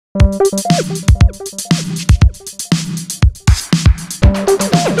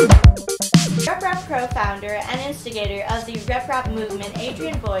RepRapPro founder and instigator of the RepRap movement,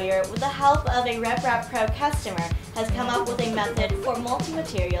 Adrian Bowyer, with the help of a RepRapPro customer, has come up with a method for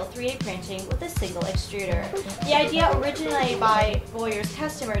multi-material 3D printing with a single extruder. The idea, originated by Bowyer's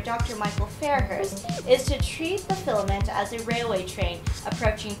customer, Dr. Michael Fairhurst, is to treat the filament as a railway train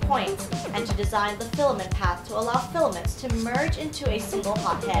approaching points and to design the filament path to allow filaments to merge into a single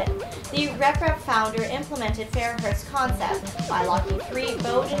hothead. The RepRap founder implemented Fairhurst's concept by locking 3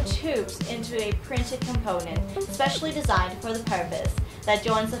 Bowden tubes into a printed component, specially designed for the purpose, that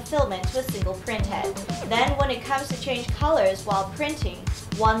joins the filament to a single printhead. Then, when it comes to change colors while printing,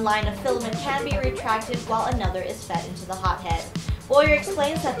 one line of filament can be retracted while another is fed into the hothead. Bowyer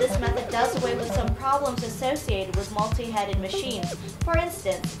explains that this method does away with some problems associated with multi-headed machines. For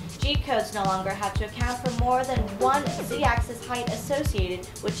instance, G-codes no longer have to account for more than one Z-axis height associated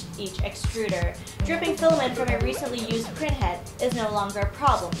with each extruder. Dripping filament from a recently used printhead is no longer a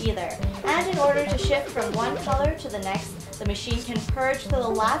problem either. And in order to shift from one color to the next, the machine can purge to the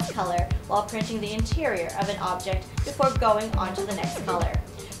last color while printing the interior of an object before going on to the next color.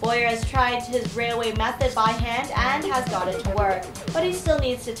 Bowyer has tried his railway method by hand and has got it to work, but he still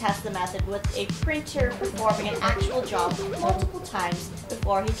needs to test the method with a printer performing an actual job multiple times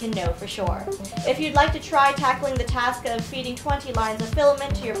before he can know for sure. If you'd like to try tackling the task of feeding 20 lines of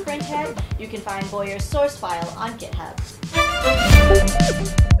filament to your printhead, you can find Bowyer's source file on GitHub.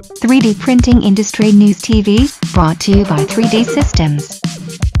 3D Printing Industry News TV, brought to you by 3D Systems.